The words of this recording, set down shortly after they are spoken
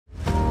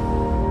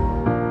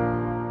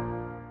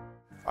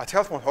At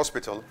Healthpoint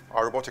Hospital,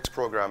 our robotics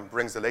program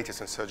brings the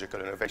latest in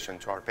surgical innovation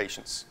to our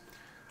patients.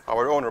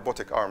 Our own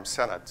robotic arm,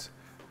 Sanad,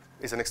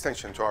 is an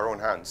extension to our own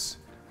hands.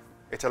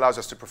 It allows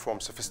us to perform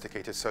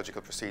sophisticated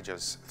surgical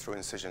procedures through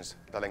incisions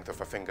the length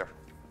of a finger.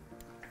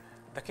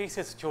 The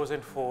cases chosen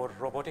for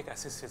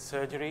robotic-assisted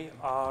surgery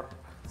are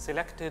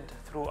selected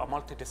through a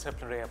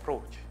multidisciplinary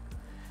approach.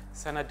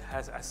 Sanad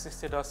has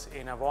assisted us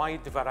in a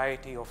wide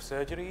variety of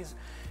surgeries,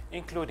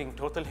 including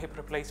total hip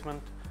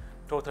replacement,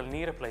 total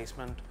knee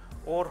replacement,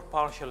 or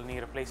partial knee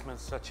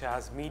replacements such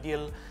as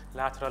medial,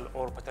 lateral,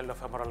 or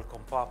patellofemoral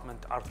compartment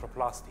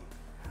arthroplasty.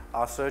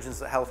 Our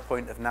surgeons at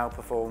Healthpoint have now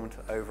performed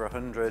over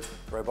 100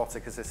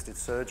 robotic-assisted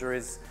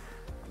surgeries.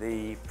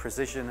 The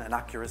precision and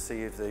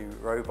accuracy of the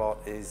robot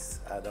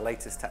is the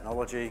latest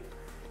technology.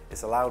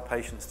 It's allowed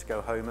patients to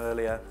go home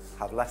earlier,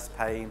 have less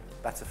pain,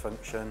 better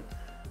function,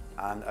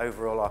 and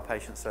overall our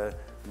patients are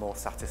more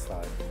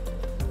satisfied.